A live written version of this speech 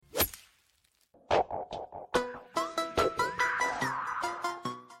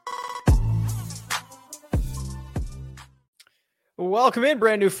Welcome in,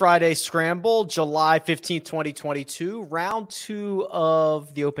 brand new Friday Scramble, July 15th, 2022, round 2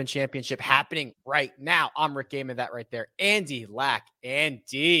 of the Open Championship happening right now. I'm Rick Gaiman, that right there. Andy Lack.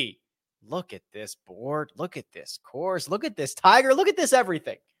 Andy, look at this board. Look at this course. Look at this Tiger. Look at this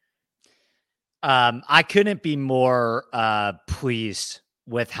everything. I couldn't be more pleased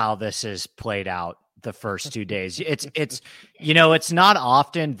with how this has played out the first 2 days. It's not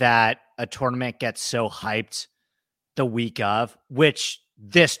often that a tournament gets so hyped the week of, which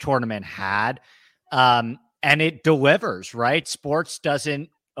this tournament had. And it delivers, right? Sports doesn't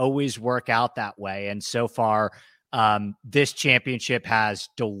always work out that way. And so far, this championship has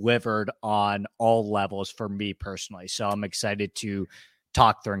delivered on all levels for me personally. So I'm excited to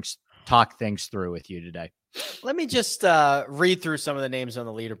talk things through with you today. Let me just read through some of the names on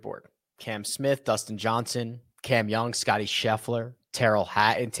the leaderboard. Cam Smith, Dustin Johnson, Cam Young, Scotty Scheffler, Terrell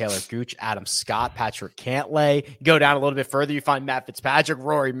Hatton, Taylor Gooch, Adam Scott, Patrick Cantlay. You go down a little bit further, you find Matt Fitzpatrick,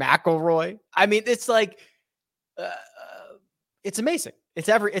 Rory McIlroy. I mean, it's like, it's amazing. It's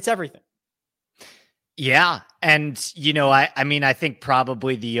everything. Yeah. And, I think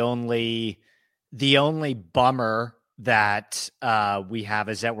probably the only bummer that we have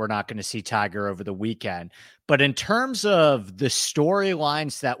is that we're not going to see Tiger over the weekend. But in terms of the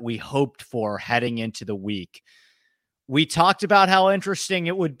storylines that we hoped for heading into the week, we talked about how interesting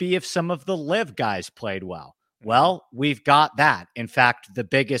it would be if some of the LIV guys played well. Well, we've got that. In fact, the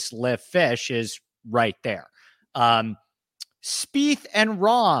biggest LIV fish is right there. Spieth and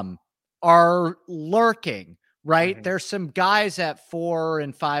Rahm are lurking, right? Mm-hmm. There's some guys at 4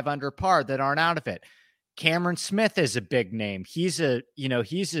 and 5 under par that aren't out of it. Cameron Smith is a big name. He's a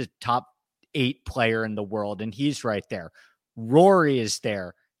top 8 player in the world, and he's right there. Rory is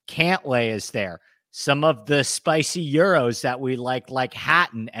there. Cantlay is there. Some of the spicy Euros that we like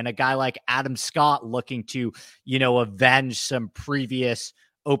Hatton, and a guy like Adam Scott looking to, avenge some previous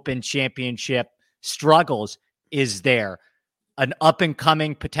Open Championship struggles is there. An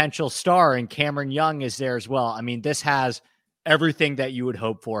up-and-coming potential star in Cameron Young is there as well. I mean, this has everything that you would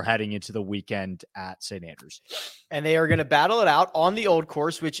hope for heading into the weekend at St. Andrews. And they are going to battle it out on the old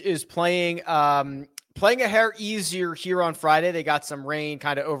course, which is playing a hair easier here on Friday. They got some rain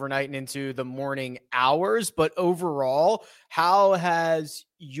kind of overnight and into the morning hours. But overall, how has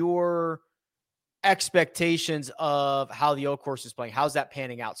your expectations of how the old course is playing, how's that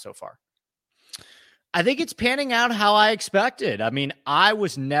panning out so far? I think it's panning out how I expected. I mean, I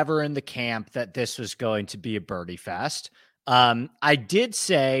was never in the camp that this was going to be a birdie fest. I did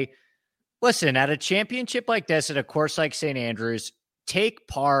say, listen, at a championship like this, at a course like St. Andrews, take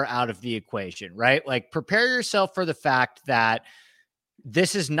par out of the equation, right? Like, prepare yourself for the fact that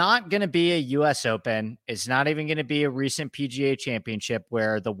this is not going to be a US Open. It's not even going to be a recent PGA Championship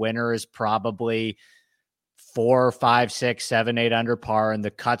where the winner is probably 4, 5, 6, 7, 8 under par, and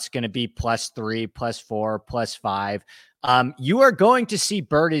the cut's going to be +3, +4, +5. You are going to see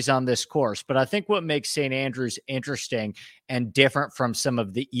birdies on this course, but I think what makes St. Andrews interesting and different from some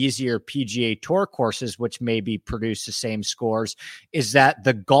of the easier PGA Tour courses, which maybe produce the same scores, is that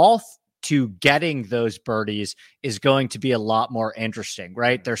the golf to getting those birdies is going to be a lot more interesting,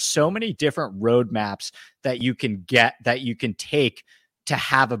 right? There's so many different roadmaps that you can take to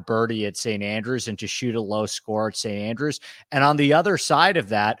have a birdie at St. Andrews and to shoot a low score at St. Andrews. And on the other side of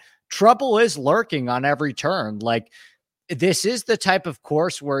that, trouble is lurking on every turn. Like, this is the type of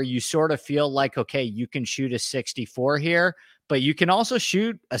course where you sort of feel like, okay, you can shoot a 64 here, but you can also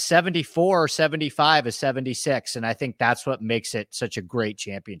shoot a 74, 75, a 76. And I think that's what makes it such a great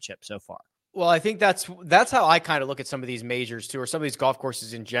championship so far. Well, I think that's how I kind of look at some of these majors too, or some of these golf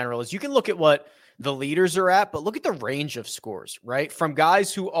courses in general, is you can look at what the leaders are at, but look at the range of scores, right? From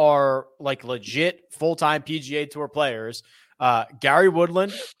guys who are like legit full-time PGA Tour players, Gary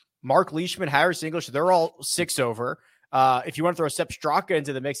Woodland, Mark Leishman, Harris English, they're all 6 over. If you want to throw Sepp Straka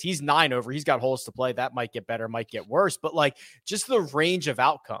into the mix, he's 9 over. He's got holes to play. That might get better, might get worse. But like, just the range of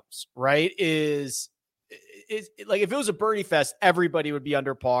outcomes, right, is like, if it was a birdie fest, everybody would be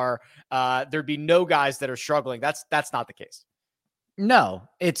under par. There'd be no guys that are struggling. That's not the case. No,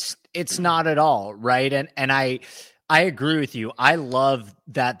 it's not at all, right? And I agree with you. I love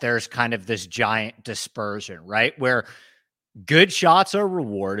that there's kind of this giant dispersion, right? Where good shots are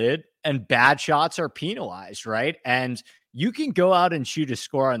rewarded and bad shots are penalized, right? And you can go out and shoot a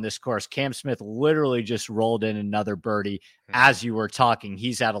score on this course. Cam Smith literally just rolled in another birdie as you were talking.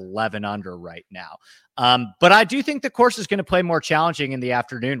 He's at 11 under right now. But I do think the course is going to play more challenging in the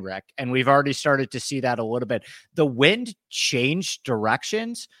afternoon, Rick. And we've already started to see that a little bit. The wind changed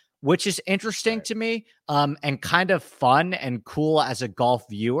directions, which is interesting to me, and kind of fun and cool as a golf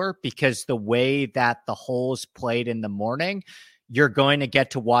viewer, because the way that the holes played in the morning, you're going to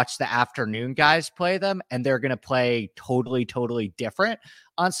get to watch the afternoon guys play them, and they're going to play totally, totally different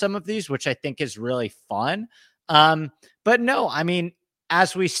on some of these, which I think is really fun. But no, I mean,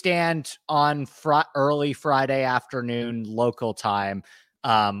 as we stand on early Friday afternoon local time,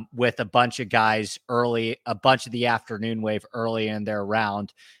 with a bunch of guys early, a bunch of the afternoon wave early in their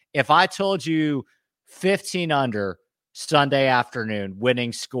round, if I told you 15 under Sunday afternoon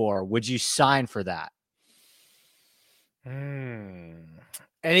winning score, would you sign for that?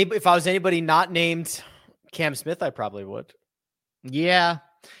 If I was anybody not named Cam Smith, I probably would. Yeah.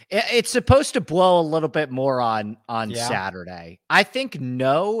 It's supposed to blow a little bit more on Saturday. I think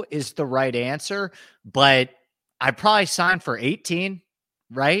no is the right answer, but I'd probably sign for 18,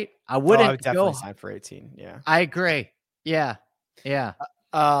 right? I would definitely sign for 18. Yeah. I agree. Yeah. Yeah.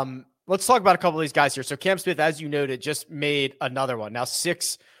 Let's talk about a couple of these guys here. So Cam Smith, as you noted, just made another one. Now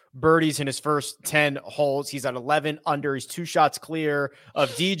 6 birdies in his first 10 holes. He's at 11 under. He's 2 shots clear of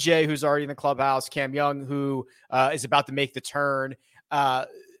DJ, who's already in the clubhouse, Cam Young, who is about to make the turn.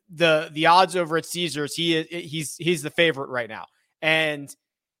 The odds over at Caesars, he's the favorite right now. And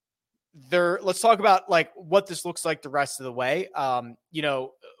let's talk about like what this looks like the rest of the way.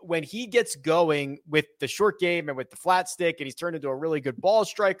 When he gets going with the short game and with the flat stick, and he's turned into a really good ball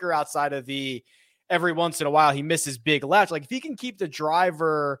striker outside of every once in a while he misses big left. Like if he can keep the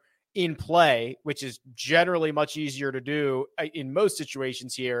driver in play, which is generally much easier to do in most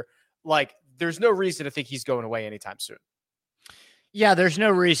situations here, like there's no reason to think he's going away anytime soon. Yeah, there's no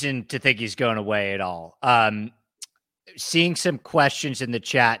reason to think he's going away at all. Seeing some questions in the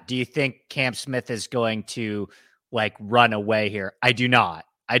chat. Do you think Cam Smith is going to like run away here? I do not.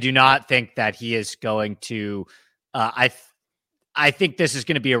 I do not think that he is going to. I think this is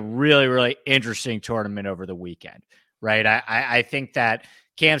going to be a really, really interesting tournament over the weekend, right? I think that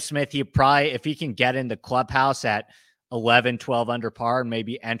Cam Smith, he probably, if he can get in the clubhouse at 11, 12 under par and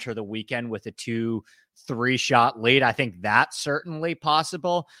maybe enter the weekend with a 2-3 shot lead, I think that's certainly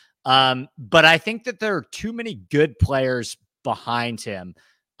possible. But I think that there are too many good players behind him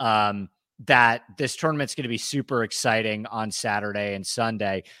that this tournament's going to be super exciting on Saturday and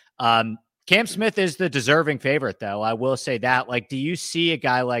Sunday. Cam Smith is the deserving favorite, though. I will say that. Like, do you see a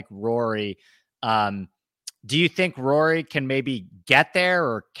guy like Rory? Do you think Rory can maybe get there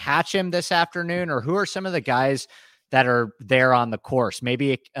or catch him this afternoon? Or who are some of the guys that are there on the course?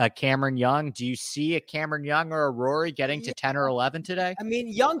 Maybe a Cameron Young. Do you see a Cameron Young or a Rory getting to 10 or 11 today? I mean,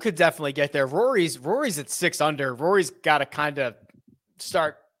 Young could definitely get there. Rory's at 6 under. Rory's got to kind of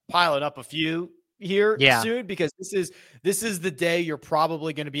start piling up a few here soon, because this is the day you're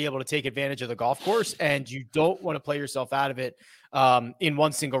probably going to be able to take advantage of the golf course, and you don't want to play yourself out of it in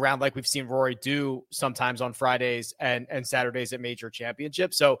one single round like we've seen Rory do sometimes on Fridays and Saturdays at major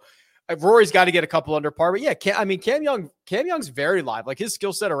championships. So Rory's got to get a couple under par. But yeah, Cam Young's very live. Like his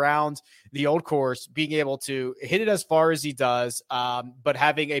skill set around the old course, being able to hit it as far as he does, but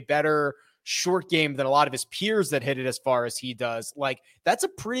having a better short game than a lot of his peers that hit it as far as he does. Like that's a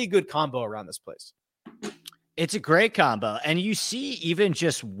pretty good combo around this place. It's a great combo. And you see, even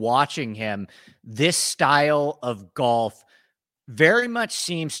just watching him, this style of golf very much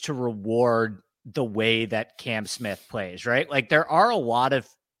seems to reward the way that Cam Smith plays, right? Like there are a lot of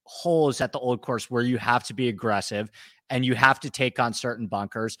holes at the old course where you have to be aggressive and you have to take on certain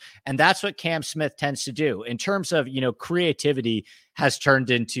bunkers. And that's what Cam Smith tends to do in terms of, creativity has turned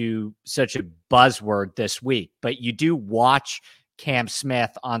into such a buzzword this week, but you do watch Cam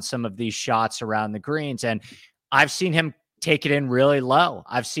Smith on some of these shots around the greens. And I've seen him take it in really low.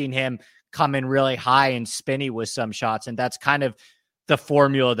 I've seen him come in really high and spinny with some shots. And that's kind of the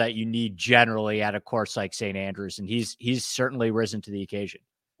formula that you need generally at a course like St. Andrews. And he's certainly risen to the occasion.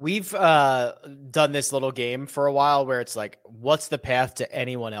 We've done this little game for a while where it's like, what's the path to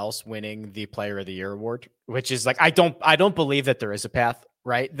anyone else winning the Player of the Year award? Which is like, I don't believe that there is a path,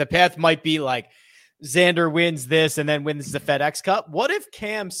 right? The path might be like Xander wins this and then wins the FedEx Cup. What if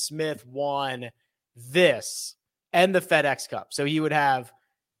Cam Smith won this and the FedEx Cup? So he would have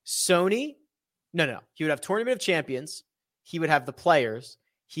Sony. No. He would have Tournament of Champions. He would have the Players.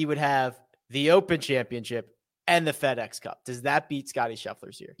 He would have the Open Championship and the FedEx Cup. Does that beat Scotty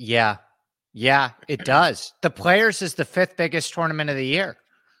Scheffler's year? Yeah, it does. The Players is the 5th biggest tournament of the year.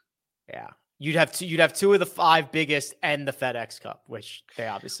 Yeah. You'd have 2 of the 5 biggest and the FedEx Cup, which they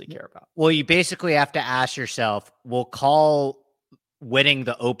obviously care about. Well, you basically have to ask yourself, we'll call winning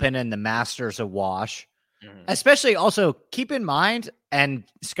the Open and the Masters a wash. Especially also keep in mind, and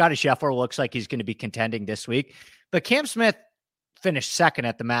Scotty Scheffler looks like he's going to be contending this week, but Cam Smith finished 2nd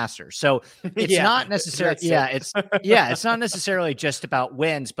at the Masters. So it's not necessarily, it's not necessarily just about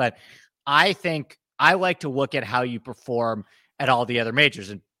wins, but I think I like to look at how you perform at all the other majors.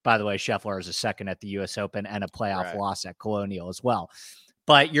 And by the way, Scheffler is a second at the US Open and a playoff loss at Colonial as well.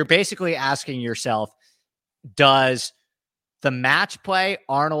 But you're basically asking yourself, does the match play,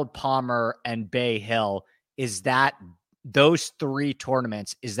 Arnold Palmer and Bay Hill, is that those three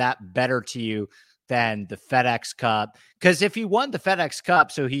tournaments, is that better to you than the FedEx Cup? Because if he won the FedEx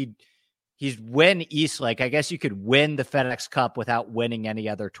Cup, so he's win Eastlake, I guess you could win the FedEx Cup without winning any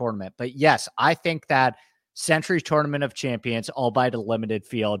other tournament. But yes, I think that Century Tournament of Champions, albeit a limited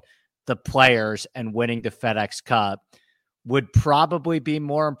field, the players, and winning the FedEx Cup would probably be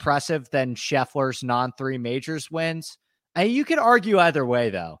more impressive than Scheffler's non-3 majors wins. And you could argue either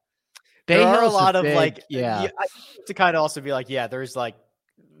way, though. There are a lot of to kind of also be like, yeah,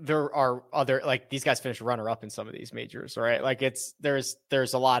 there are other, like, these guys finished runner up in some of these majors, right? Like there's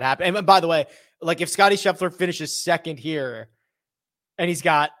a lot happening. And by the way, like if Scottie Scheffler finishes second here and he's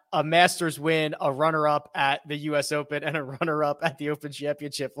got a Masters win, a runner up at the US Open and a runner up at the Open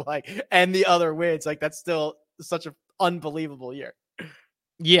Championship, like, and the other wins, like that's still such an unbelievable year.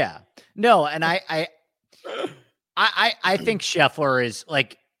 Yeah, no. And I think Scheffler is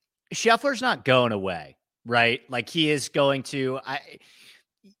like, Scheffler's not going away, right? Like he is going to,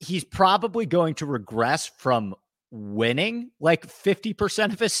 he's probably going to regress from winning like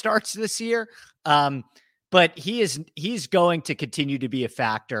 50% of his starts this year. But he's going to continue to be a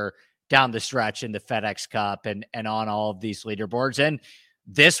factor down the stretch in the FedEx Cup and on all of these leaderboards and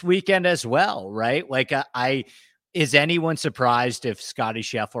this weekend as well, right? Like is anyone surprised if Scottie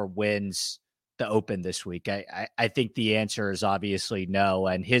Scheffler wins the Open this week? I think the answer is obviously no.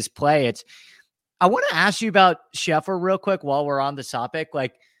 And his play, I want to ask you about Scheffler real quick while we're on the topic.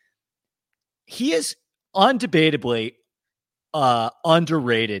 Like, he is undebatably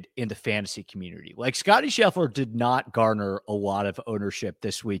underrated in the fantasy community. Like, Scottie Scheffler did not garner a lot of ownership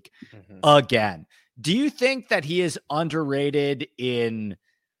this week again. Do you think that he is underrated in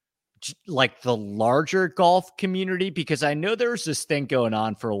like the larger golf community? Because I know there's this thing going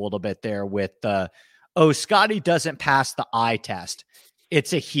on for a little bit there with Scottie doesn't pass the eye test.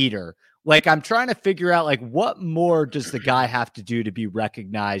 It's a heater. Like, I'm trying to figure out, like, what more does the guy have to do to be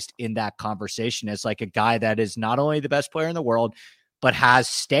recognized in that conversation as like a guy that is not only the best player in the world, but has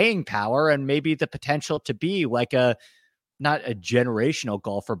staying power and maybe the potential to be like not a generational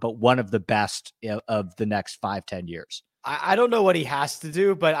golfer, but one of the best of the next 5-10 years. I don't know what he has to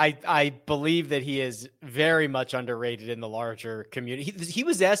do, but I believe that he is very much underrated in the larger community. He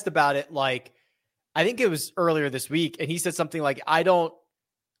was asked about it, like, I think it was earlier this week, and he said something like, I don't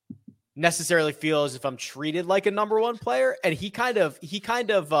necessarily feel as if I'm treated like a number one player. And he kind of,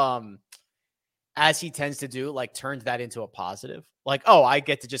 as he tends to do, like, turned that into a positive. Like, oh, I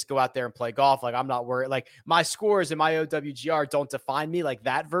get to just go out there and play golf. Like, I'm not worried. Like, my scores and my OWGR don't define me, like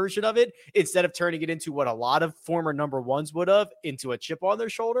that version of it, instead of turning it into what a lot of former number ones would have, into a chip on their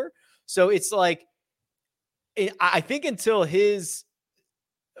shoulder. So it's like, I think until his,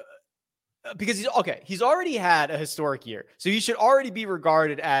 because he's already had a historic year. So he should already be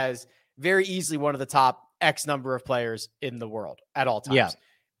regarded as very easily one of the top X number of players in the world at all times. Yeah.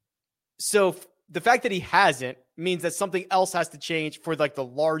 So the fact that he hasn't means that something else has to change for like the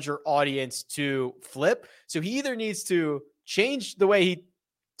larger audience to flip. So he either needs to change the way he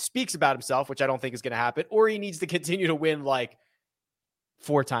speaks about himself, which I don't think is going to happen, or he needs to continue to win like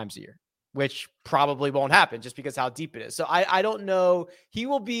 4 times a year, which probably won't happen just because how deep it is. So I don't know. He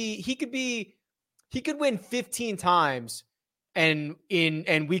could win 15 times and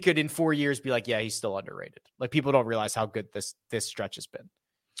we could in 4 years be like, yeah, he's still underrated. Like, people don't realize how good this stretch has been.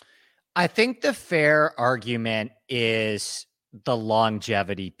 I think the fair argument is the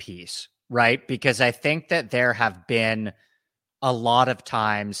longevity piece, right? Because I think that there have been a lot of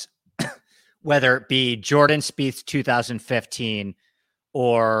times, whether it be Jordan Spieth's 2015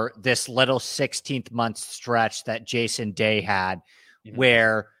 or this little 16th month stretch that Jason Day had,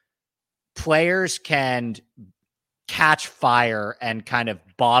 where players can catch fire and kind of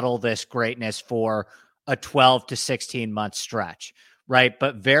bottle this greatness for a 12 to 16 month stretch. Right.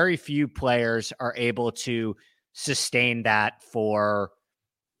 But very few players are able to sustain that for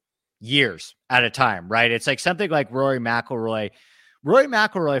years at a time. Right. It's like something like Rory McIlroy. Rory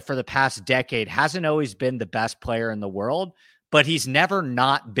McIlroy for the past decade hasn't always been the best player in the world, but he's never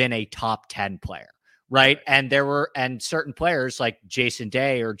not been a top 10 player. Right. And certain players like Jason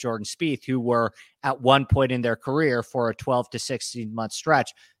Day or Jordan Spieth, who were at one point in their career for a 12 to 16 month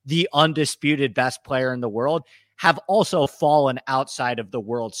stretch, the undisputed best player in the world, have also fallen outside of the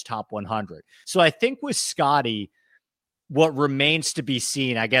world's top 100. So I think with Scottie, what remains to be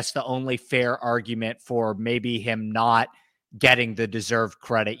seen, I guess the only fair argument for maybe him not getting the deserved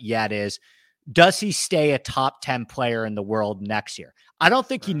credit yet is, does he stay a top 10 player in the world next year? I don't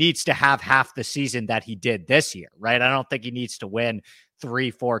think he needs to have half the season that he did this year, right? I don't think he needs to win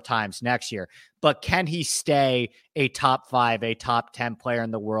 3-4 times next year, but can he stay a top 5, a top 10 player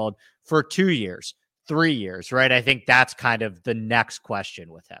in the world for 2 years, 3 years, right? I think that's kind of the next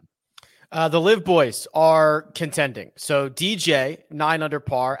question with him. The Live boys are contending. So DJ, 9 under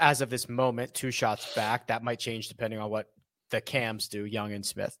par as of this moment, 2 shots back. That might change depending on what the cams do, Young and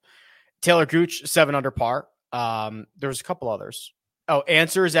Smith. Taylor Gooch, 7 under par. There's a couple others. Oh,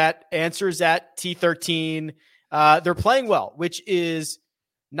 answers at T13. They're playing well, which is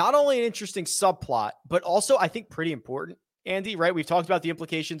not only an interesting subplot, but also I think pretty important, Andy, right? We've talked about the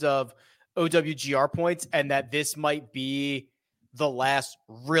implications of OWGR points and that this might be the last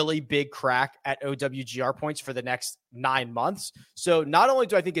really big crack at OWGR points for the next 9 months. So not only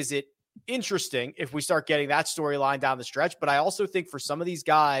do I think is it interesting if we start getting that storyline down the stretch, but I also think for some of these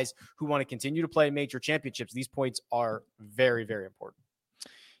guys who want to continue to play major championships, these points are very, very important.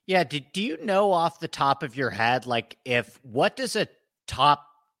 Yeah. Do you know off the top of your head, like what does a top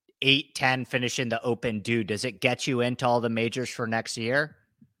 8-10 finish in the Open do? Does it get you into all the majors for next year?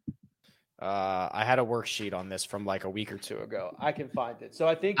 I had a worksheet on this from like a week or 2 ago. I can find it. So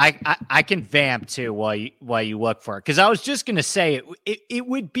I think I can vamp too while you look for it. Cause I was just going to say it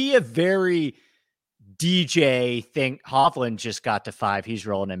would be a very DJ thing. Hovland just got to 5. He's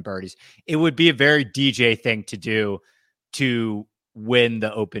rolling in birdies. It would be a very DJ thing to do to win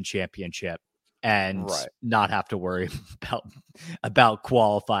the Open Championship and not have to worry about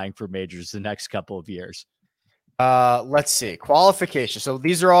qualifying for majors the next couple of years. Let's see qualification. So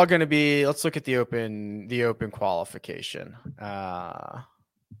these are all going to be, let's look at the open qualification. Come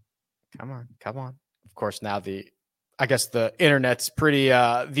on. Of course, now I guess the internet's pretty,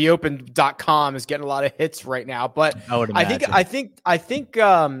 theopen.com is getting a lot of hits right now, but I think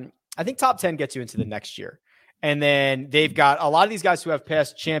top 10 gets you into the next year. And then they've got a lot of these guys who have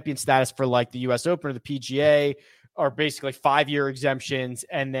past champion status for like the US Open or the PGA are basically 5-year exemptions.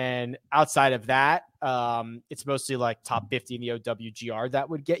 And then outside of that, it's mostly like top 50 in the OWGR that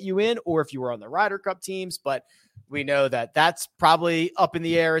would get you in, or if you were on the Ryder Cup teams, but we know that that's probably up in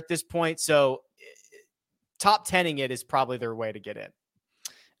the air at this point. So top 10ing it is probably their way to get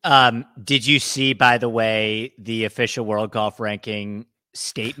in. Did you see, by the way, the official World Golf Ranking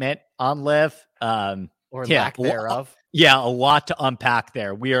statement on Live? Or lack thereof. Yeah, a lot to unpack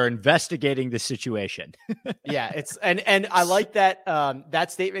there. We are investigating the situation. Yeah, it's and I like that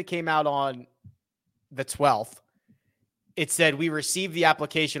that statement came out on the 12th. It said we received the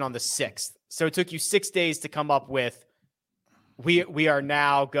application on the 6th. So it took you 6 days to come up with we are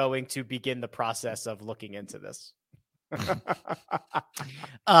now going to begin the process of looking into this.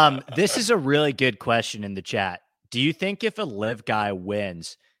 This is a really good question in the chat. Do you think if a Live guy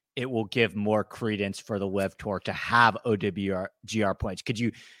wins, it will give more credence for the Live Tour to have OWGR points? Could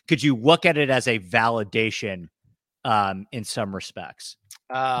you look at it as a validation in some respects?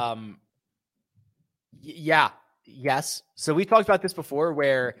 Yes. So we talked about this before,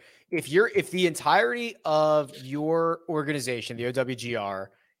 where if the entirety of your organization, the OWGR,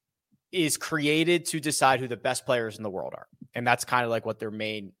 is created to decide who the best players in the world are, and that's kind of like what their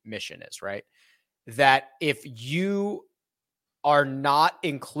main mission is, right? That if you are not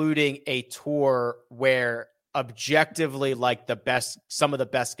including a tour where objectively like some of the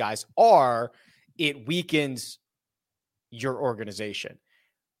best guys are, it weakens your organization.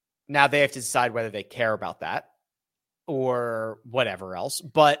 Now they have to decide whether they care about that or whatever else.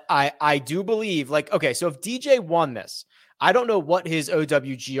 But I do believe, like, okay, so if DJ won this, I don't know what his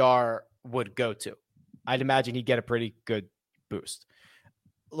OWGR would go to. I'd imagine he'd get a pretty good boost.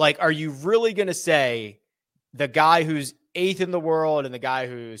 Like, are you really going to say the guy who's 8th in the world and the guy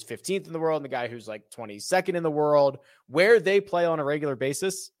who's 15th in the world and the guy who's like 22nd in the world, where they play on a regular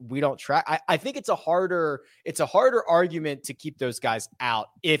basis, we don't track? I think it's a harder argument to keep those guys out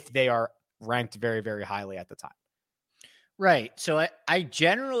if they are ranked very, very highly at the time. Right. So I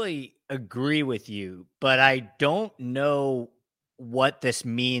generally agree with you, but I don't know what this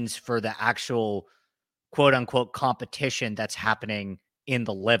means for the actual quote unquote competition that's happening in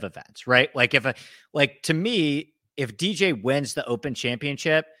the Live events, right? Like to me, if DJ wins the Open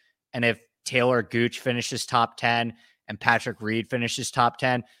Championship and if Taylor Gooch finishes top 10 and Patrick Reed finishes top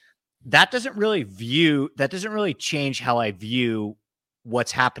 10, that doesn't really change how I view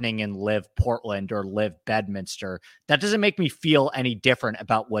what's happening in Live Portland or Live Bedminster. That doesn't make me feel any different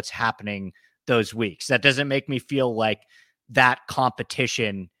about what's happening those weeks. That doesn't make me feel like that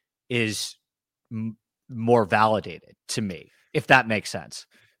competition is more validated to me, if that makes sense.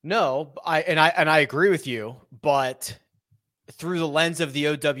 No, I agree with you, but through the lens of the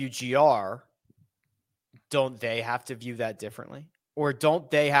OWGR, don't they have to view that differently? Or don't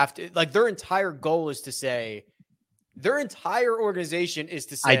they have to, like, their entire goal is to say, their entire organization is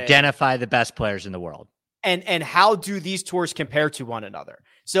to say, identify the best players in the world. And how do these tours compare to one another?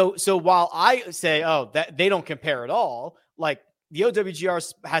 So while I say, oh, that they don't compare at all, like the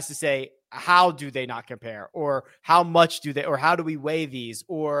OWGR has to say, how do they not compare? Or how much do they, or how do we weigh these?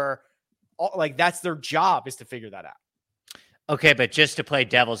 Or like, that's their job, is to figure that out. Okay, but just to play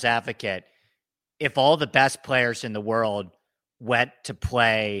devil's advocate, if all the best players in the world went to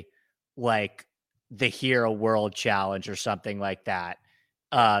play like the Hero World Challenge or something like that,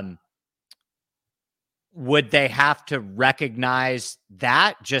 would they have to recognize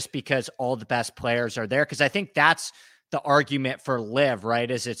that just because all the best players are there? Because I think that's the argument for LIV, right?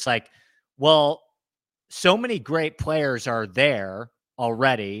 Is it's like, well, so many great players are there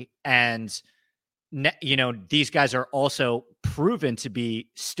already, and these guys are also proven to be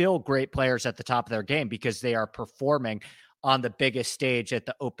still great players at the top of their game because they are performing on the biggest stage at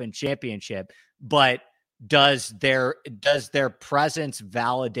the Open Championship. But does their presence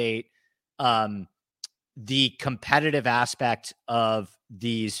validate the competitive aspect of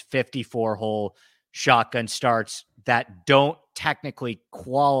these 54-hole shotgun starts that don't technically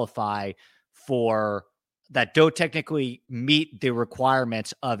qualify for, that don't technically meet the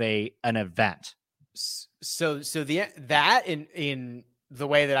requirements of an event? So that in the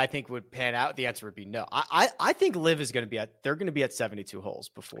way that I think would pan out, the answer would be no. I think LIV is going to be they're going to be at 72 holes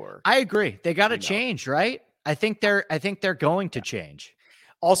before. I agree. They got to change, right? I think they're going to change.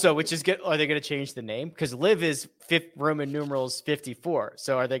 Also, which is good. Are they going to change the name? Because LIV is Roman numerals 54.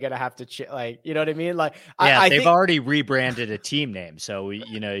 So are they going to have to like, you know what I mean? Like, yeah, they've already rebranded a team name, so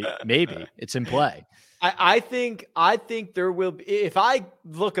maybe it's in play. I think there will be, if I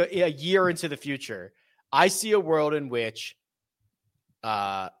look a year into the future, I see a world in which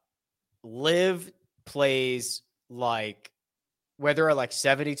LIV plays like where there are like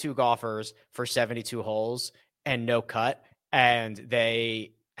 72 golfers for 72 holes and no cut, and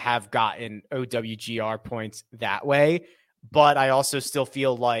they have gotten OWGR points that way. But I also still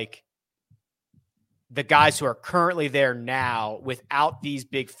feel like the guys who are currently there now without these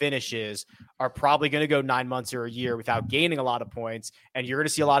big finishes are probably going to go 9 months or a year without gaining a lot of points. And you're going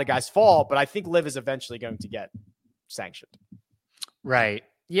to see a lot of guys fall, but I think LIV is eventually going to get sanctioned. Right.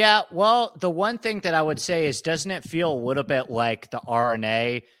 Yeah. Well, the one thing that I would say is, doesn't it feel a little bit like the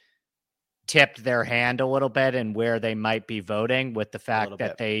R&A tipped their hand a little bit in where they might be voting, with the fact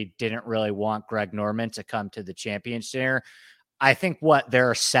that they didn't really want Greg Norman to come to the Champions Dinner? I think there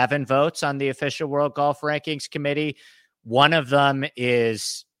are 7 votes on the official World Golf Rankings Committee. One of them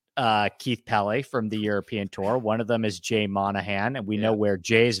is Keith Pelley from the European Tour. One of them is Jay Monahan, and we know where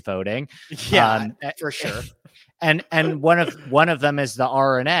Jay's voting. Yeah, for sure. And one of them is the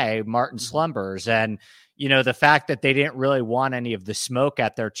R&A, Martin Slumbers. And the fact that they didn't really want any of the smoke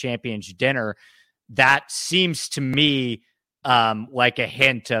at their Champions Dinner, that seems to me like a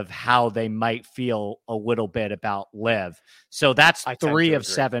hint of how they might feel a little bit about LIV. So that's 3 of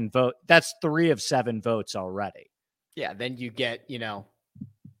 7 votes. That's 3 of 7 votes already. Yeah. Then you get,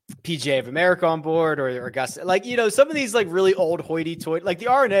 PGA of America on board, or Augusta, like, some of these like really old hoity-toity, like the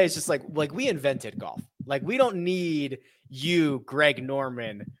R&A is just like we invented golf. Like, we don't need you, Greg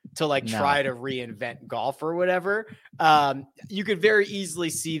Norman, to try to reinvent golf or whatever. You could very easily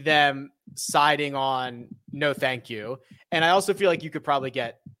see them siding on no thank you. And I also feel like you could probably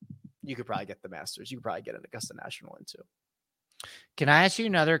get the Masters. You could probably get an Augusta National in too. Can I ask you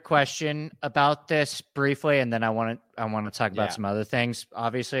another question about this briefly? And then I want to talk about some other things,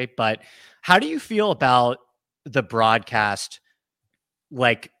 obviously. But how do you feel about the broadcast,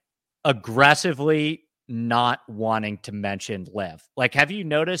 like, aggressively not wanting to mention LIV? Like, have you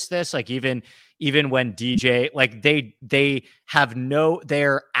noticed this? Like, even when DJ, like, they're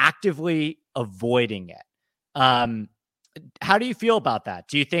actively avoiding it. How do you feel about that?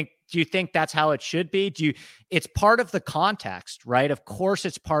 Do you think that's how it should be? It's part of the context, right? Of course,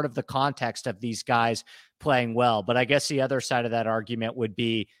 it's part of the context of these guys playing well. But I guess the other side of that argument would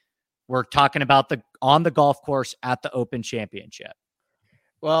be, we're talking about on the golf course at the Open Championship.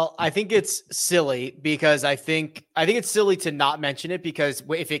 Well, I think it's silly because I think it's silly to not mention it, because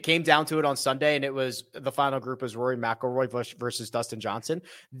if it came down to it on Sunday and it was the final group was Rory McIlroy versus Dustin Johnson,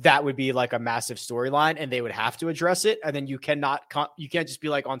 that would be like a massive storyline and they would have to address it. And then you can't just be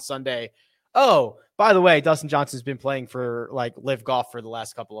like on Sunday, oh, by the way, Dustin Johnson's been playing for like LIV Golf for the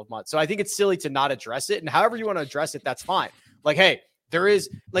last couple of months. So I think it's silly to not address it. And however you want to address it, that's fine. Like, hey, there is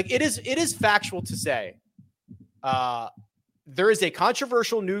like, it is factual to say, there is a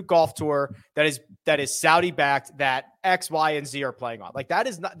controversial new golf tour that is Saudi backed that X, Y, and Z are playing on. Like that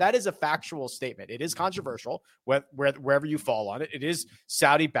is a factual statement. It is controversial wherever you fall on it. It is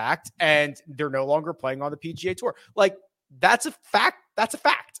Saudi backed and they're no longer playing on the PGA Tour. Like that's a fact. That's a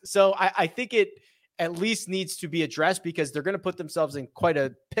fact. So I think it at least needs to be addressed because they're going to put themselves in quite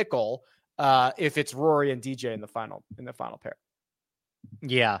a pickle if it's Rory and DJ in the final pair.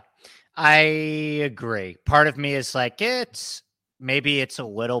 Yeah, I agree. Part of me is like, maybe it's a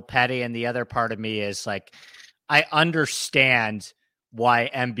little petty. And the other part of me is like, I understand why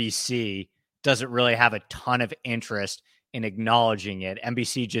NBC doesn't really have a ton of interest in acknowledging it.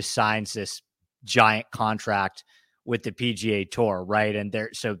 NBC just signs this giant contract with the PGA Tour, right? And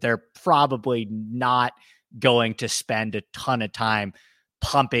they're probably not going to spend a ton of time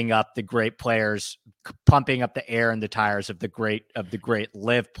pumping up the great players, pumping up the air in the tires of the great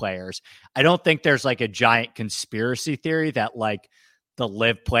live players. I don't think there's like a giant conspiracy theory that like the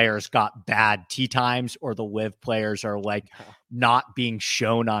live players got bad tee times or the live players are like not being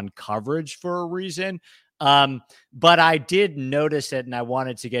shown on coverage for a reason. But I did notice it and I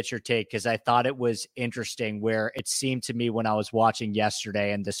wanted to get your take because I thought it was interesting where it seemed to me when I was watching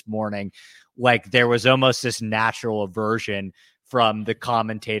yesterday and this morning, like there was almost this natural aversion from the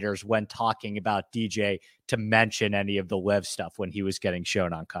commentators when talking about DJ to mention any of the live stuff when he was getting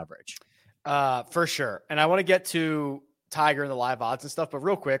shown on coverage. For sure. And I want to get to Tiger and the live odds and stuff, but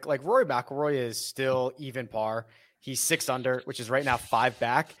real quick, like Rory McIlroy is still even par. He's 6 under, which is right now 5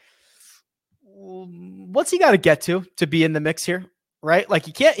 back. What's he got to get to be in the mix here? Right? Like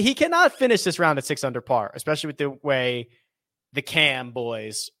he cannot finish this round at 6 under par, especially with the way the Cam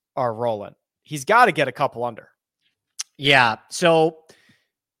boys are rolling. He's got to get a couple under. Yeah. So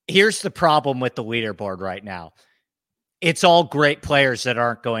here's the problem with the leaderboard right now. It's all great players that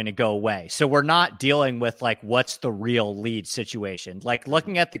aren't going to go away. So we're not dealing with like, what's the real lead situation? Like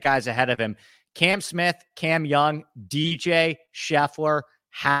looking at the guys ahead of him, Cam Smith, Cam Young, DJ, Scheffler,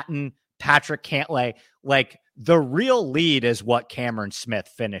 Hatton, Patrick Cantlay, like the real lead is what Cameron Smith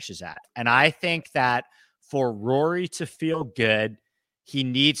finishes at. And I think that for Rory to feel good, he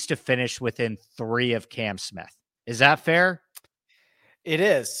needs to finish within 3 of Cam Smith. Is that fair? It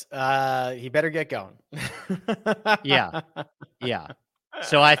is. He better get going. Yeah.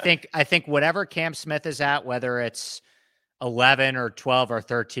 So I think whatever Cam Smith is at, whether it's 11 or 12 or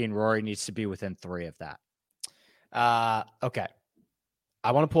 13, Rory needs to be within 3 of that. Okay.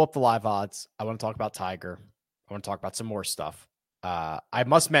 I want to pull up the live odds. I want to talk about Tiger. I want to talk about some more stuff. I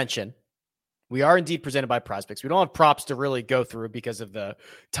must mention, we are indeed presented by PrizePicks. We don't have props to really go through because of the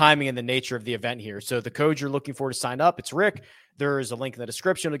timing and the nature of the event here. So the code you're looking for to sign up, it's Rick. There's a link in the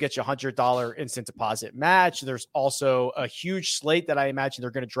description to get you a $100 instant deposit match. There's also a huge slate that I imagine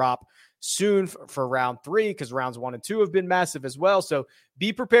they're going to drop soon for round 3 because rounds 1 and 2 have been massive as well. So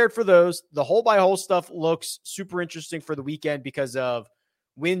be prepared for those. The hole by hole stuff looks super interesting for the weekend because of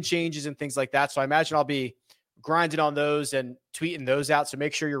wind changes and things like that. So I imagine I'll be grinding on those and tweeting those out. So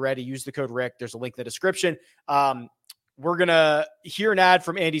make sure you're ready. Use the code Rick. There's a link in the description. We're going to hear an ad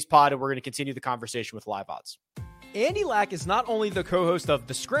from Andy's pod and we're going to continue the conversation with live odds. Andy Lack is not only the co-host of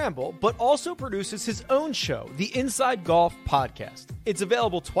The Scramble, but also produces his own show, the Inside Golf Podcast. It's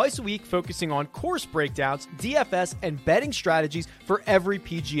available twice a week, focusing on course breakdowns, DFS, and betting strategies for every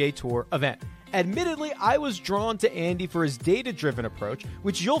PGA Tour event. Admittedly, I was drawn to Andy for his data-driven approach,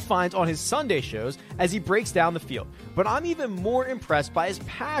 which you'll find on his Sunday shows as he breaks down the field. But I'm even more impressed by his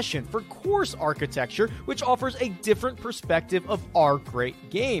passion for course architecture, which offers a different perspective of our great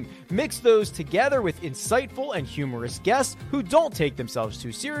game. Mix those together with insightful and humorous guests who don't take themselves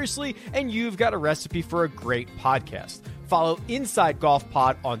too seriously, and you've got a recipe for a great podcast. Follow Inside Golf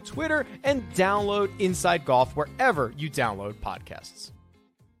Pod on Twitter and download Inside Golf wherever you download podcasts.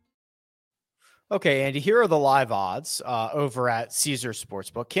 Okay, Andy, here are the live odds over at Caesars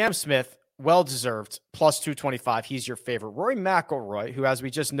Sportsbook. Cam Smith, well-deserved, plus 225. He's your favorite. Rory McIlroy, who, as we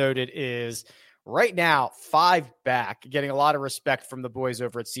just noted, is right now 5 back, getting a lot of respect from the boys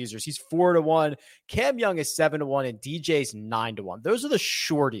over at Caesars. He's 4-1. Cam Young is 7-1, and DJ's 9-1. Those are the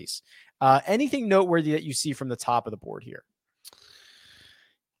shorties. Anything noteworthy that you see from the top of the board here?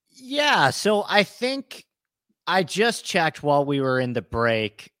 Yeah, so I think I just checked while we were in the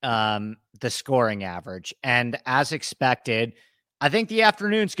break, the scoring average. And as expected, I think the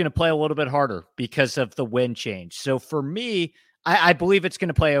afternoon's going to play a little bit harder because of the wind change. So for me, I believe it's going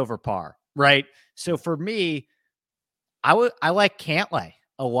to play over par, right? So for me, I like Cantlay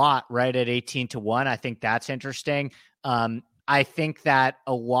a lot, right? At 18-1. I think that's interesting. I think that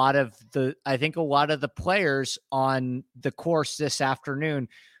a lot of the players on the course this afternoon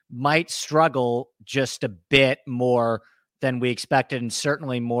might struggle just a bit more than we expected, and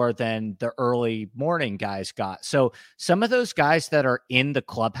certainly more than the early morning guys got. So some of those guys that are in the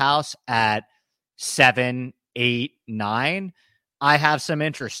clubhouse at 7, 8, 9, I have some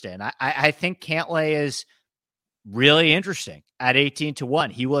interest in. I think Cantlay is really interesting at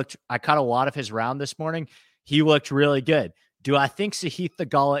 18-1. I caught a lot of his round this morning. He looked really good. Do I think Sahith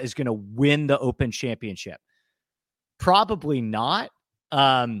Theegala is going to win the Open Championship? Probably not.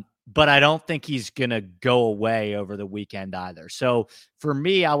 But I don't think he's going to go away over the weekend either. So for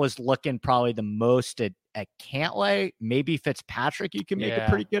me, I was looking probably the most at Cantlay. Maybe Fitzpatrick you can make a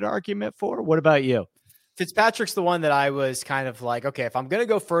pretty good argument for. What about you? Fitzpatrick's the one that I was kind of like, okay, if I'm going to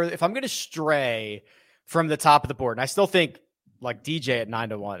go further, if I'm going to stray from the top of the board, and I still think like DJ at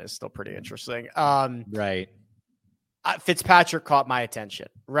 9-1 is still pretty interesting. Right. Fitzpatrick caught my attention,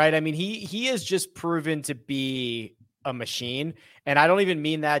 right? I mean, he has just proven to be a machine. And I don't even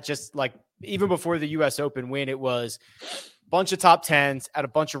mean that just like even before the US Open win, it was a bunch of top 10s at a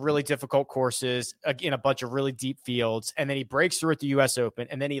bunch of really difficult courses in a bunch of really deep fields. And then he breaks through at the US Open,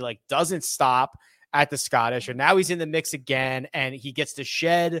 and then he like doesn't stop at the Scottish. And now he's in the mix again, and he gets to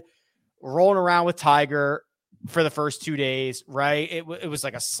shed rolling around with Tiger for the first 2 days, right? It was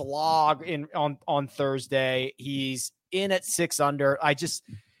like a slog on Thursday. He's in at 6 under.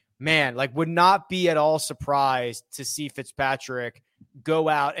 Man, like would not be at all surprised to see Fitzpatrick go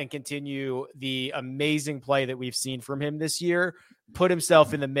out and continue the amazing play that we've seen from him this year, put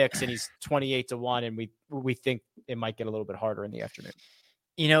himself in the mix, and he's 28-1. And we think it might get a little bit harder in the afternoon.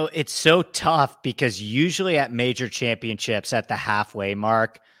 You know, it's so tough because usually at major championships at the halfway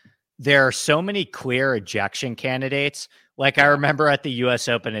mark, there are so many clear ejection candidates. Like I remember at the US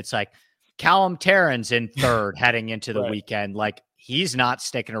Open, it's like Callum Tarrant's in third heading into the weekend. Like he's not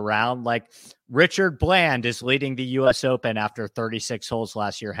sticking around. Like Richard Bland is leading the US Open after 36 holes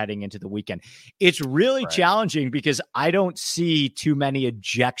last year heading into the weekend. It's really challenging because I don't see too many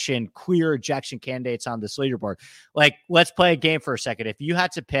clear ejection candidates on this leaderboard. Like, let's play a game for a second. If you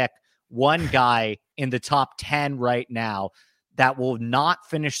had to pick one guy in the top 10 right now that will not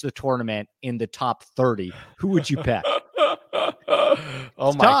finish the tournament in the top 30, who would you pick?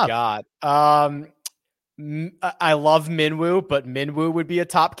 Oh my God. I love Minwoo, but Minwoo would be a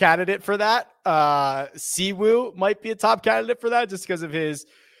top candidate for that. Siwoo might be a top candidate for that just because of his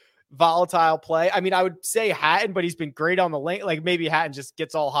volatile play. I mean, I would say Hatton, but he's been great on the lane. Like maybe Hatton just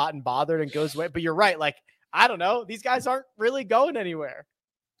gets all hot and bothered and goes away. But you're right. Like, I don't know. These guys aren't really going anywhere.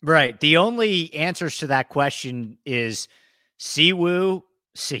 Right. The only answers to that question is Siwoo,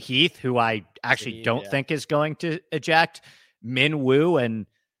 Sahith, who I actually don't think is going to eject, Minwoo, and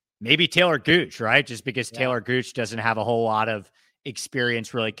maybe Taylor Gooch, right? Just because Taylor Gooch doesn't have a whole lot of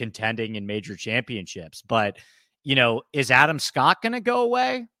experience really contending in major championships. But, you know, is Adam Scott going to go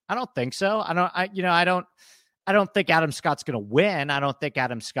away? I don't think so. I don't think Adam Scott's going to win. I don't think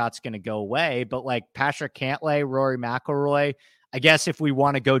Adam Scott's going to go away. But like Patrick Cantlay, Rory McIlroy, I guess if we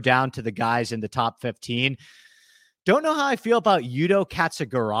want to go down to the guys in the top 15, don't know how I feel about Yuto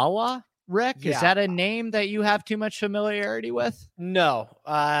Katsugarawa. Rick, is that a name that you have too much familiarity with? No,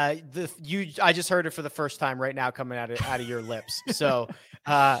 I just heard it for the first time right now coming out of your lips. So,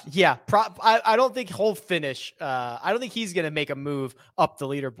 I don't think he'll finish. I don't think he's going to make a move up the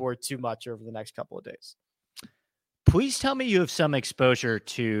leaderboard too much over the next couple of days. Please tell me you have some exposure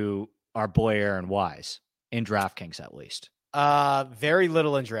to our boy Aaron Wise in DraftKings, at least. Very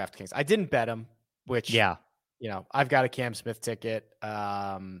little in DraftKings. I didn't bet him, which I've got a Cam Smith ticket.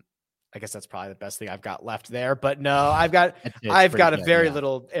 I guess that's probably the best thing I've got left there, but no, I've got a very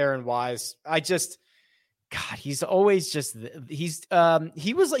little Aaron Wise. He's always just, he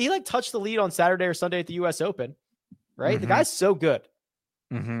touched the lead on Saturday or Sunday at the US Open, right? Mm-hmm. The guy's so good,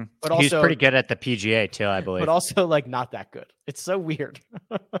 but also he's pretty good at the PGA too, I believe, but also like not that good. It's so weird.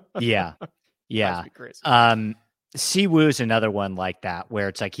 Yeah. Siwoo is another one like that, where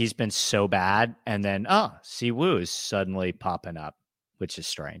it's like, he's been so bad. And then, Siwoo is suddenly popping up, which is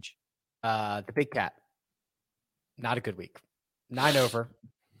strange. The Big Cat, not a good week. 9 over.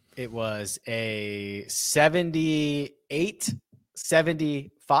 It was a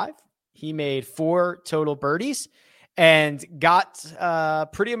 78-75. He made 4 total birdies and got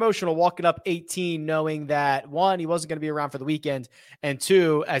pretty emotional walking up 18, knowing that 1, he wasn't going to be around for the weekend, and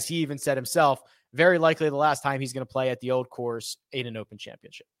 2, as he even said himself, very likely the last time he's going to play at the old course in an Open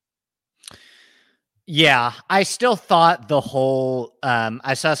Championship. Yeah, I still thought the whole,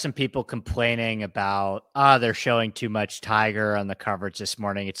 I saw some people complaining about, they're showing too much Tiger on the coverage this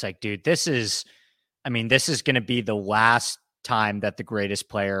morning. It's like, dude, this is going to be the last time that the greatest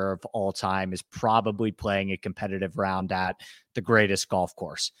player of all time is probably playing a competitive round at the greatest golf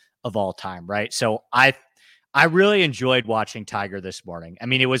course of all time, right? So I I really enjoyed watching Tiger this morning. I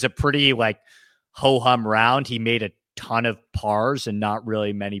mean, it was a pretty like ho-hum round. He made a ton of pars and not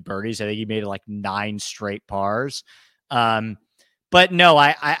really many birdies. I think he made like 9 straight pars. But no,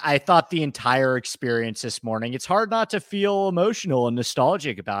 I thought the entire experience this morning, it's hard not to feel emotional and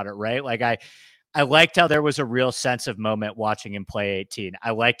nostalgic about it, right? Like I liked how there was a real sense of moment watching him play 18.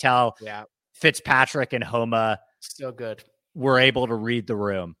 I liked how Fitzpatrick and Homa so good were able to read the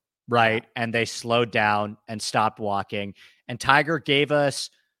room, right? Yeah. And they slowed down and stopped walking. And Tiger gave us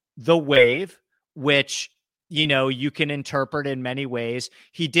the wave, which, you know, you can interpret in many ways.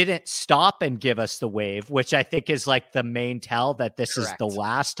 He didn't stop and give us the wave, which I think is like the main tell that this is the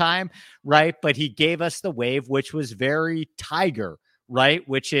last time, right? But he gave us the wave, which was very Tiger, right?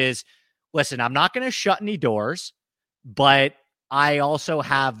 Which is, listen, I'm not going to shut any doors, but I also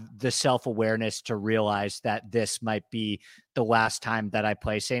have the self-awareness to realize that this might be the last time that I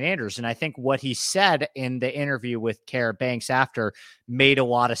play St. Andrews. And I think what he said in the interview with Kara Banks after made a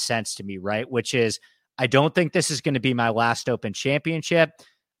lot of sense to me, right? Which is, I don't think this is going to be my last Open Championship.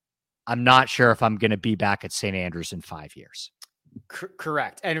 I'm not sure if I'm going to be back at St. Andrews in 5 years.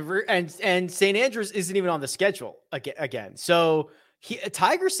 Correct. And St. Andrews isn't even on the schedule again. So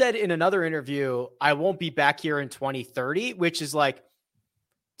Tiger said in another interview, I won't be back here in 2030, which is like,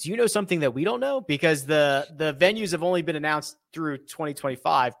 do you know something that we don't know? Because the venues have only been announced through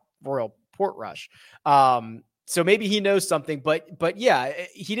 2025 Royal Portrush. So maybe he knows something, but yeah,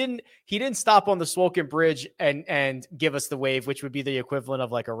 he didn't stop on the Swolken Bridge and give us the wave, which would be the equivalent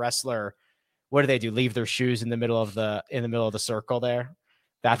of like a wrestler. What do? Leave their shoes in the middle of the circle there.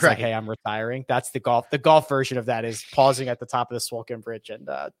 That's right. Like, hey, I'm retiring. That's the golf version of that is pausing at the top of the Swolken Bridge and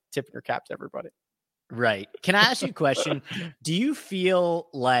tipping your cap to everybody. Right. Can I ask you a question? Do you feel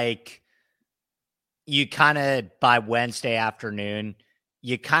like you kind of by Wednesday afternoon,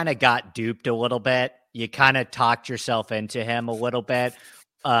 you kind of got duped a little bit? You kind of talked yourself into him a little bit.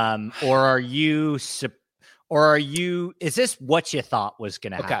 Or is this what you thought was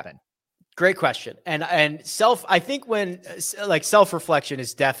going to happen? Great question. And I think when like self-reflection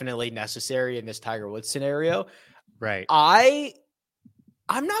is definitely necessary in this Tiger Woods scenario. Right.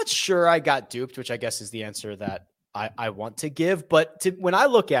 I'm not sure I got duped, which I guess is the answer that I want to give. But when I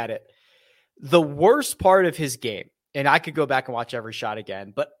look at it, the worst part of his game, and I could go back and watch every shot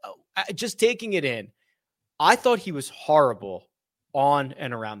again, but just taking it in, I thought he was horrible on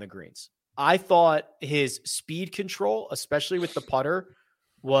and around the greens. I thought his speed control, especially with the putter,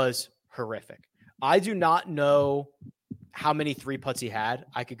 was horrific. I do not know how many 3-putts he had.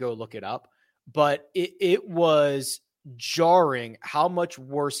 I could go look it up, but it was jarring how much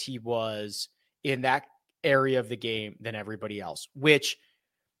worse he was in that area of the game than everybody else, which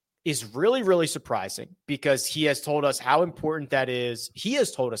is really, really surprising because he has told us how important that is. He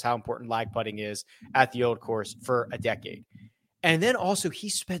has told us how important lag putting is at the Old Course for a decade. And then also he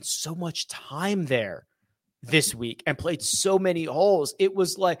spent so much time there this week and played so many holes. It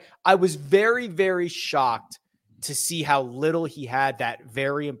was like, I was very, very shocked to see how little he had that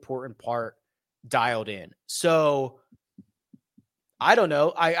very important part dialed in. So I don't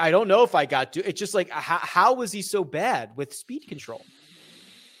know. I don't know if I got to, it's just like, how was he so bad with speed control?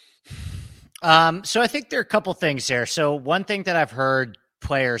 So I think there are a couple things there. So one thing that I've heard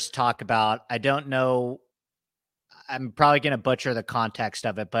players talk about, I don't know, I'm probably going to butcher the context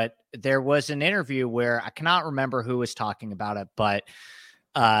of it, but there was an interview where I cannot remember who was talking about it, but,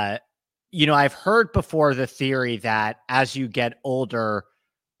 I've heard before the theory that as you get older,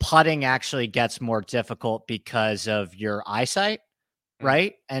 putting actually gets more difficult because of your eyesight,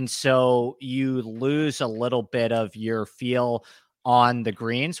 right? And so you lose a little bit of your feel on the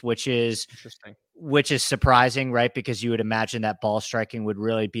greens, which is interesting, which is surprising, right? Because you would imagine that ball striking would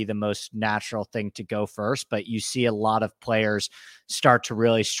really be the most natural thing to go first, but you see a lot of players start to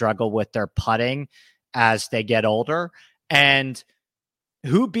really struggle with their putting as they get older. And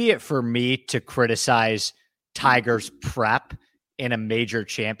who be it for me to criticize Tiger's prep in a major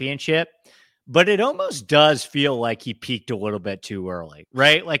championship, but it almost does feel like he peaked a little bit too early,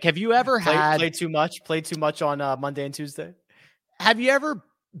 right? Like, have you ever played too much on Monday and Tuesday? Have you ever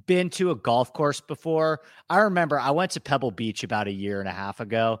been to a golf course before? I remember I went to Pebble Beach about 1.5 years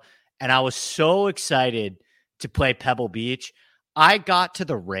ago, and I was so excited to play Pebble Beach. I got to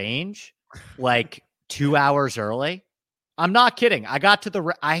the range like 2 hours early. I'm not kidding.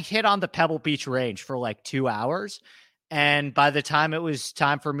 I hit on the Pebble Beach range for like 2 hours. And by the time it was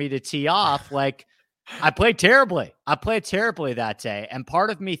time for me to tee off, like I played terribly. That day. And part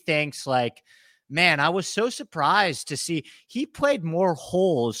of me thinks like, man, I was so surprised to see he played more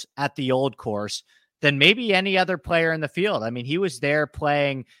holes at the Old Course than maybe any other player in the field. I mean, he was there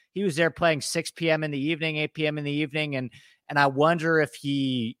playing he was there playing 6 p.m. in the evening, 8 p.m. in the evening. And I wonder if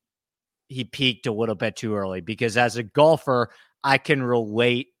he peaked a little bit too early, because as a golfer, I can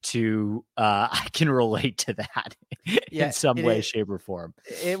relate to that in some way, shape, or form.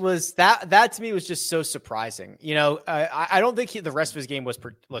 It was that to me was just so surprising. I don't think the rest of his game was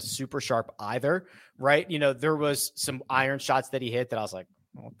super sharp either, right? There was some iron shots that he hit that I was like,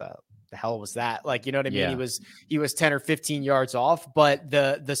 what the hell was that? Like, you know what I mean? Yeah. He was 10 or 15 yards off, but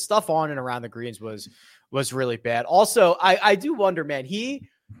the stuff on and around the greens was really bad. Also, I do wonder, man, he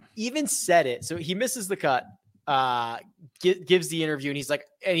even said it. So he misses the cut. Gives the interview, and he's like,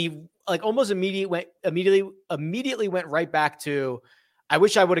 and he like almost immediately went right back to, I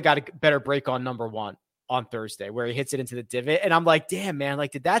wish I would have got a better break on number 1 on Thursday, where he hits it into the divot. And I'm like, damn, man,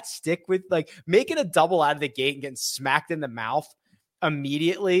 like, did that stick with like making a double out of the gate and getting smacked in the mouth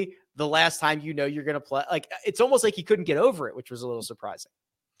immediately the last time you're going to play? Like, it's almost like he couldn't get over it, which was a little surprising.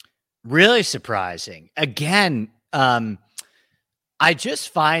 Really surprising. Again, I just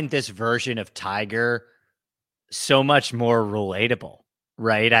find this version of Tiger so much more relatable,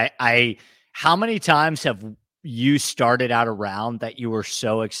 right? How many times have you started out a round that you were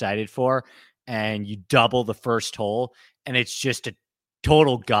so excited for, and you double the first hole, and it's just a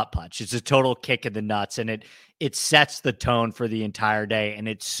total gut punch. It's a total kick in the nuts, and it sets the tone for the entire day. And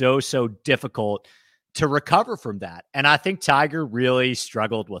it's so difficult to recover from that. And I think Tiger really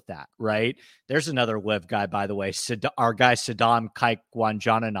struggled with that, right? There's another live guy, by the way. Our guy Saddam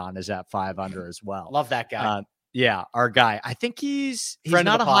Kaikwanjananan is at 5 under as well. Love that guy. Yeah, our guy. I think he's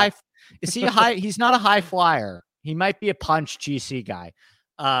not a high. Is he a high? He's not a high flyer. He might be a punch GC guy.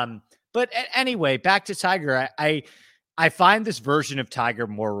 But anyway, back to Tiger. I find this version of Tiger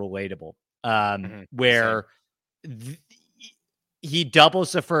more relatable, where he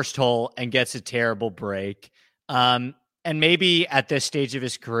doubles the first hole and gets a terrible break. And maybe at this stage of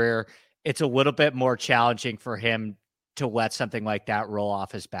his career, it's a little bit more challenging for him to let something like that roll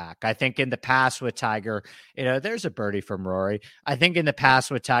off his back. I think in the past with Tiger, there's a birdie from Rory. I think in the past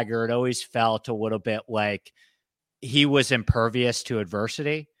with Tiger, it always felt a little bit like he was impervious to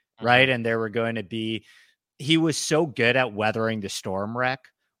adversity, right? And there were going to be, he was so good at weathering the storm wreck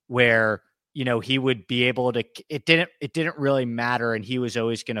where, he would be able to, it didn't really matter. And he was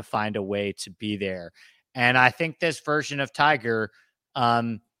always going to find a way to be there. And I think this version of Tiger,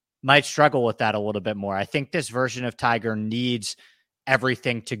 might struggle with that a little bit more. I think this version of Tiger needs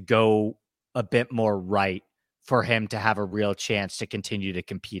everything to go a bit more right for him to have a real chance to continue to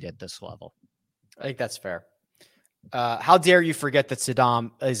compete at this level. I think that's fair. How dare you forget that Saddam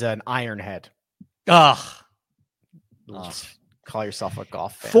is an ironhead? Call yourself a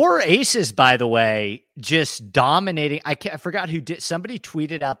golf fan. 4 aces, by the way, just dominating. I forgot who did. Somebody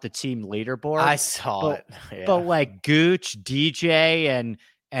tweeted out the team leaderboard. I saw it. Yeah. But like Gooch, DJ,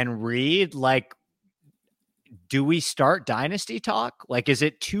 and Reed, like, do we start dynasty talk? Like, is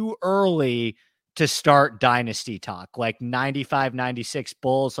it too early to start dynasty talk? Like 95, 96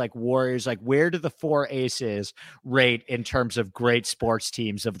 Bulls, like Warriors, like where do the 4 aces rate in terms of great sports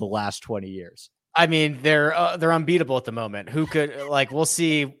teams of the last 20 years? I mean, they're unbeatable at the moment. Who could, like, we'll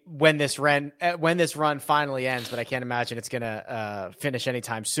see when this run finally ends, but I can't imagine it's going to finish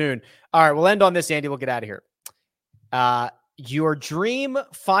anytime soon. All right, we'll end on this, Andy. We'll get out of here. Your dream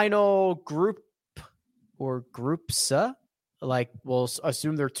final group or groups, like we'll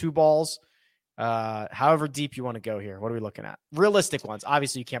assume there are 2 balls, however deep you want to go here. What are we looking at? Realistic ones.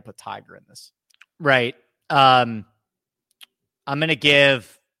 Obviously, you can't put Tiger in this. Right. I'm going to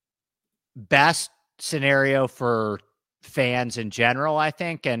give best scenario for fans in general, I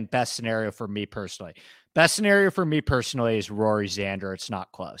think, and best scenario for me personally. Best scenario for me personally is Rory Xander. It's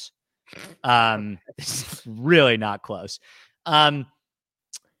not close. It's really not close.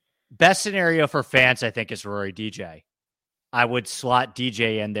 Best scenario for fans, I think, is Rory DJ. I would slot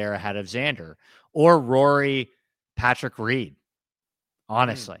DJ in there ahead of Xander, or Rory Patrick Reed,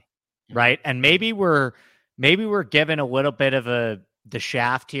 honestly. Right. And maybe we're given a little bit of the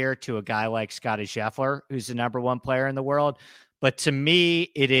shaft here to a guy like Scottie Scheffler, who's the number 1 player in the world. But to me,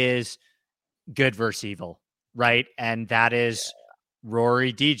 it is good versus evil, right? And that is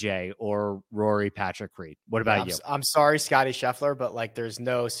Rory DJ or Rory Patrick Reed. What about you? I'm sorry, Scottie Scheffler, but like, there's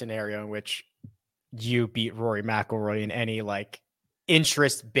no scenario in which you beat Rory McIlroy in any like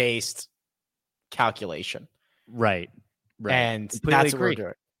interest-based calculation. Right. And completely that's agree. what we're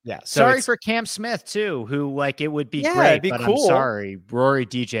doing. Yeah. Sorry for Cam Smith too, who like it would be great, it'd be but cool. I'm sorry. Rory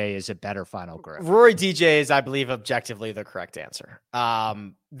DJ is a better final grip. Rory DJ is, I believe, objectively the correct answer.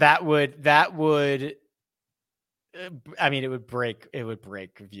 That would, I mean, it would break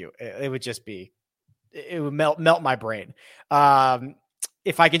view. It would just be, it would melt my brain.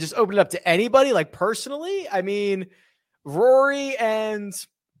 if I can just open it up to anybody, like personally, I mean, Rory and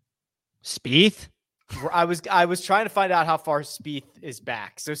Spieth. I was trying to find out how far Spieth is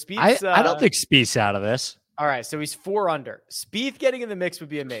back. So Spieth's, I don't think Spieth's out of this. All right, so he's 4 under. Spieth getting in the mix would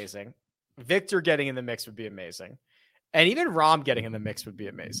be amazing. Victor getting in the mix would be amazing. And even Rahm getting in the mix would be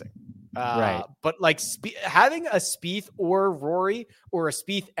amazing. Right. But like having a Spieth or Rory or a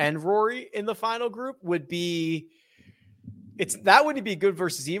Spieth and Rory in the final group would be, that wouldn't be good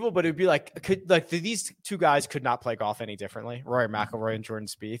versus evil, but it would be like, these two guys could not play golf any differently, Rory McIlroy and Jordan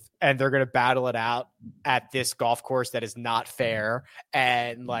Spieth, and they're going to battle it out at this golf course that is not fair.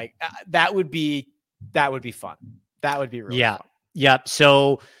 And like, that would be fun. That would be really fun. Yep.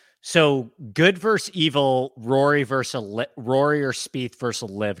 So good versus evil, Rory or Spieth versus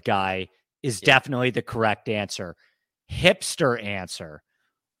a live guy is definitely the correct answer. Hipster answer.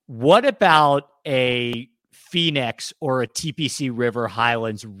 What about a Phoenix or a TPC River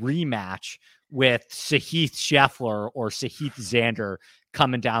Highlands rematch with Sahith Scheffler or Sahith Xander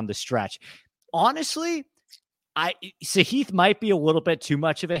coming down the stretch? Honestly, Sahith might be a little bit too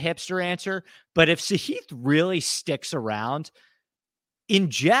much of a hipster answer, but if Sahith really sticks around,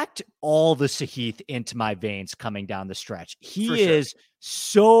 inject all the Sahith into my veins coming down the stretch. He is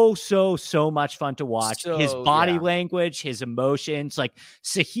so much fun to watch. His body language, his emotions, like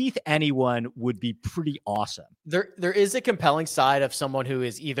Sahith, anyone would be pretty awesome. There is a compelling side of someone who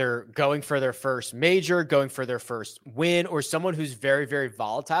is either going for their first major, going for their first win, or someone who's very, very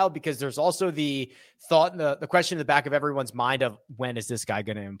volatile, because there's also the thought, the question in the back of everyone's mind of, when is this guy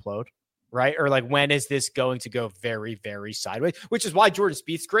going to implode? Right? Or like, when is this going to go very, very sideways? Which is why Jordan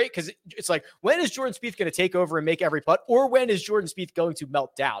Spieth's great, because it's like, when is Jordan Spieth going to take over and make every putt? Or when is Jordan Spieth going to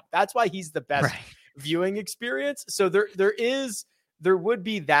melt down? That's why he's the best viewing experience. So there would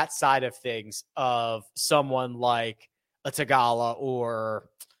be that side of things of someone like a Tagala, or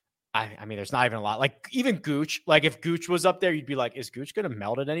I mean, there's not even a lot. Like even Gooch. Like if Gooch was up there, you'd be like, is Gooch going to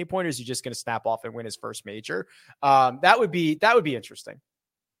melt at any point, or is he just going to snap off and win his first major? That would be interesting.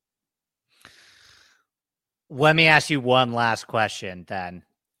 Let me ask you one last question then.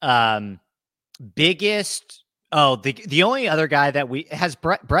 The only other guy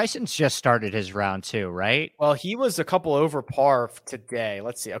that Bryson's just started his round 2, right? Well, he was a couple over par today.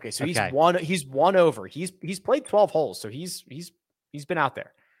 Let's see. Okay, so he's one over. He's played 12 holes, so he's been out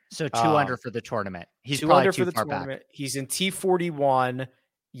there. So 2 under for the tournament. He's 2 under for the tournament. Back. He's in T41.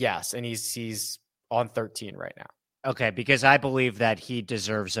 Yes, and he's on 13 right now. Okay, because I believe that he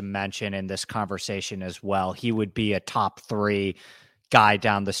deserves a mention in this conversation as well. He would be a top 3 guy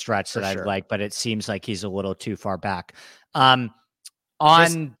down the stretch that I'd like, but it seems like he's a little too far back. This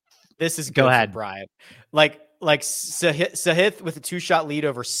is good. Go ahead, Brian. Like Sahith with a 2-shot lead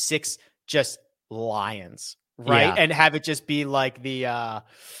over 6 just lions, right? Yeah. And have it just be like the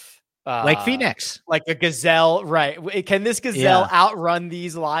like Phoenix, like a gazelle, right? Can this gazelle outrun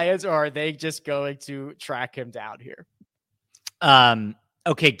these lions, or are they just going to track him down here?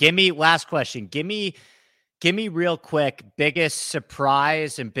 Okay, last question. Give me real quick, biggest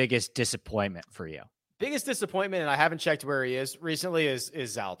surprise and biggest disappointment for you. Biggest disappointment, and I haven't checked where he is recently, is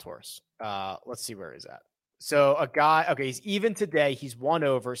Zalatoris. Let's see where he's at. So a guy, okay, he's even today. He's 1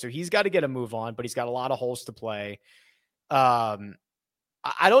 over, so he's got to get a move on, but he's got a lot of holes to play.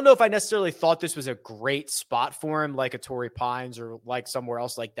 I don't know if I necessarily thought this was a great spot for him, like a Torrey Pines or like somewhere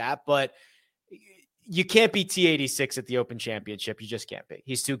else like that, but you can't be T86 at the Open Championship. You just can't be.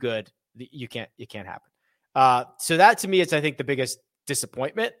 He's too good. You can't happen. So that to me is, I think, the biggest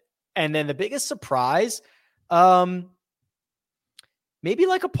disappointment. And then the biggest surprise, maybe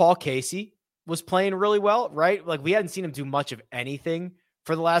like a Paul Casey was playing really well, right? Like we hadn't seen him do much of anything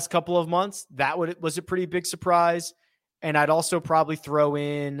for the last couple of months. That was a pretty big surprise. And I'd also probably throw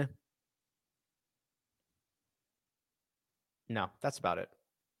in. No, that's about it.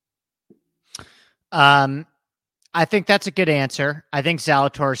 I think that's a good answer. I think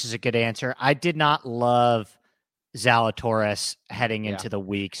Zalatoris is a good answer. I did not love Zalatoris heading into the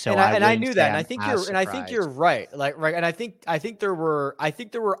week, so I knew that. And I think you're right. And I think there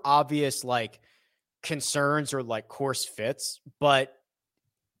were obvious like concerns or like course fits, but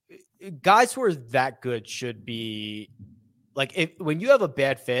guys who are that good should be like, when you have a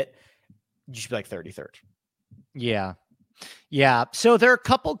bad fit, you should be like 33rd. Yeah. So there are a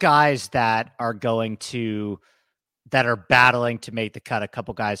couple guys that are battling to make the cut. A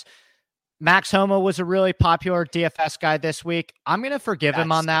couple guys. Max Homa was a really popular DFS guy this week. I'm going to forgive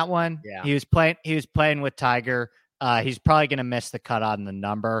him on that one. Yeah. He was playing with Tiger. He's probably going to miss the cut on the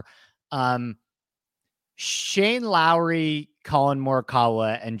number. Shane Lowry, Colin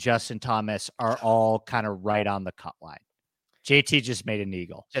Morikawa, and Justin Thomas are all kind of right on the cut line. JT just made an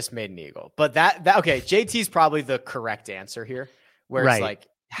eagle. But that okay, JT's probably the correct answer here. Where it's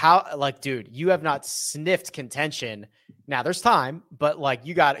like, dude, you have not sniffed contention. Now there's time, but like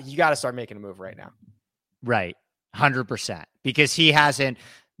you got to start making a move right now. Right. 100%. Because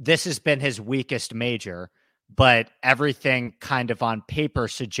this has been his weakest major, but everything kind of on paper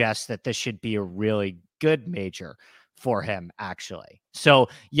suggests that this should be a really good major for him, actually. So,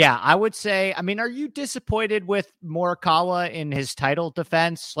 yeah, I would say, I mean, are you disappointed with Morikawa in his title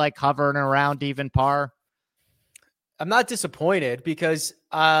defense, like hovering around even par? I'm not disappointed because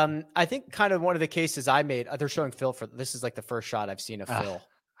I think kind of one of the cases I made, they're showing Phil this is like the first shot I've seen of Phil.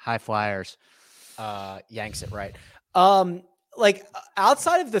 High flyers. Yanks it right. Like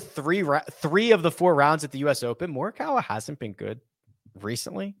outside of the three of the 4 rounds at the US Open, Morikawa hasn't been good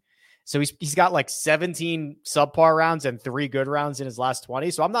recently. So he's got like 17 subpar rounds and 3 good rounds in his last 20.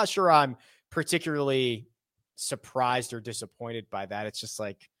 So I'm not sure I'm particularly surprised or disappointed by that. It's just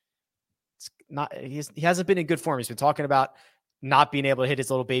like, he hasn't been in good form. He's been talking about not being able to hit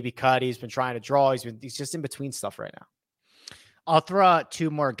his little baby cut. He's been trying to draw. He's just in between stuff right now. I'll throw out 2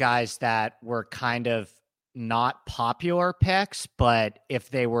 more guys that were kind of not popular picks, but if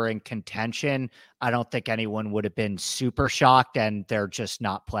they were in contention, I don't think anyone would have been super shocked, and they're just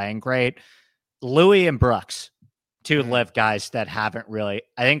not playing great. Louis and Brooks, 2 live guys that haven't really.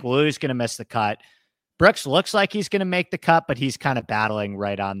 I think Louis is going to miss the cut. Brooks looks like he's going to make the cut, but he's kind of battling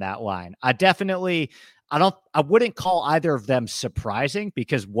right on that line. I wouldn't call either of them surprising,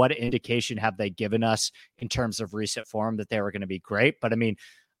 because what indication have they given us in terms of recent form that they were going to be great? But I mean,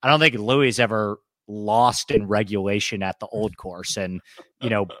 I don't think Louis ever lost in regulation at the Old Course. And,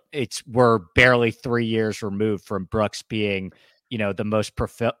 we're barely 3 years removed from Brooks being, the most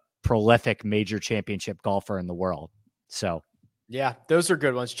prolific major championship golfer in the world. So, yeah, those are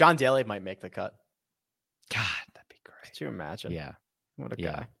good ones. John Daly might make the cut. God, that'd be great. Could you imagine? Yeah. What a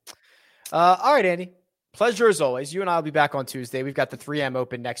guy. All right, Andy. Pleasure as always. You and I will be back on Tuesday. We've got the 3M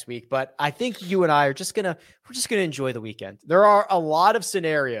Open next week, but I think you and I are just gonna enjoy the weekend. There are a lot of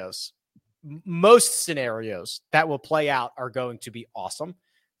scenarios. Most scenarios that will play out are going to be awesome.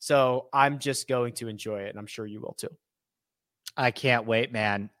 So I'm just going to enjoy it, and I'm sure you will too. I can't wait,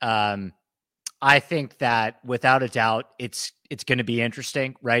 man. I think that without a doubt, it's going to be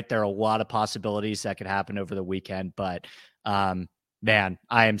interesting, right? There are a lot of possibilities that could happen over the weekend, but man,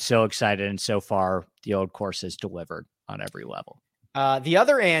 I am so excited. And so far, the Old Course has delivered on every level. The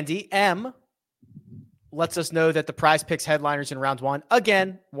other Andy, M, lets us know that the Prize Picks headliners in round 1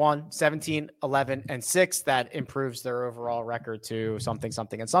 again won 17, 11, and 6. That improves their overall record to something,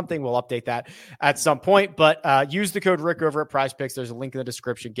 something, and something. We'll update that at some point, but use the code Rick over at Prize Picks. There's a link in the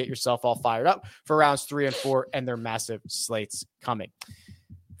description. Get yourself all fired up for rounds 3 and 4 and their massive slates coming.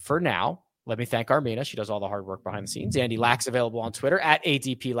 For now, let me thank Armina. She does all the hard work behind the scenes. Andy Lack's available on Twitter at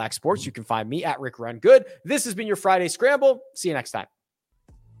ADP Lack Sports. You can find me at Rick Run Good. This has been your Friday Scramble. See you next time.